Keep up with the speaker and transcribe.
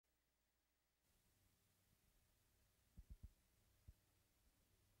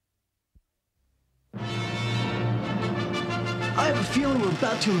have a feeling we're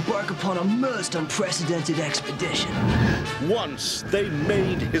about to embark upon a most unprecedented expedition. Once they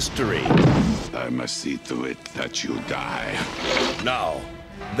made history. I must see to it that you die. Now,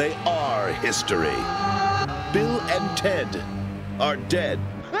 they are history. Bill and Ted are dead.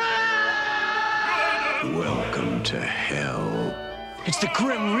 Welcome to hell. It's the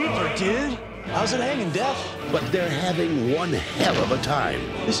Grim Reaper, dude. How's it hanging, Death? But they're having one hell of a time.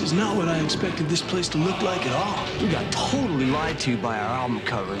 This is not what I expected this place to look like at all. We got totally lied to by our album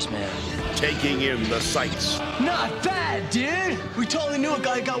covers, man. Taking in the sights. Not bad, dude. We totally knew a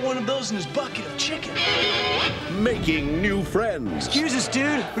guy got one of those in his bucket of chicken. Making new friends. Excuse us,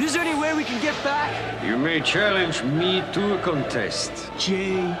 dude, but is there any way we can get back? You may challenge me to a contest.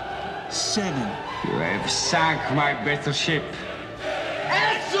 J7. You have sunk my battleship.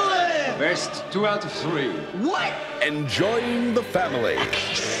 Excellent! Best 2 out of 3. What? Enjoying the family.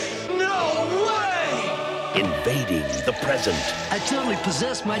 No way! Invading the present. I totally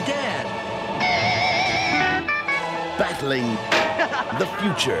possessed my dad. Battling the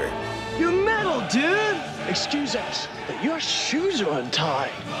future. You're metal, dude! Excuse us, but your shoes are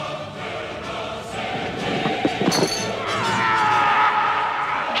untied.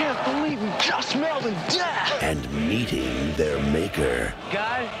 Can't believe we just smelled in death! And meeting their maker.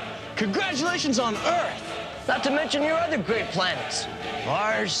 Guy, congratulations on Earth! Not to mention your other great planets.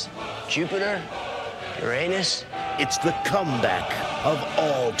 Mars, Jupiter, Uranus. It's the comeback of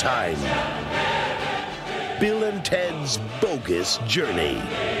all time. Bill and Ted's Bogus Journey.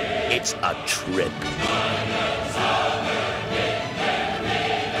 It's a trip.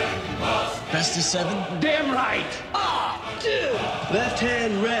 Best of 7? Damn right! Ah, dude! Left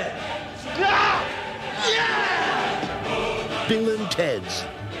hand red. Ah! Yeah! Bill and Ted's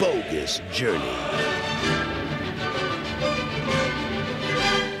Bogus Journey.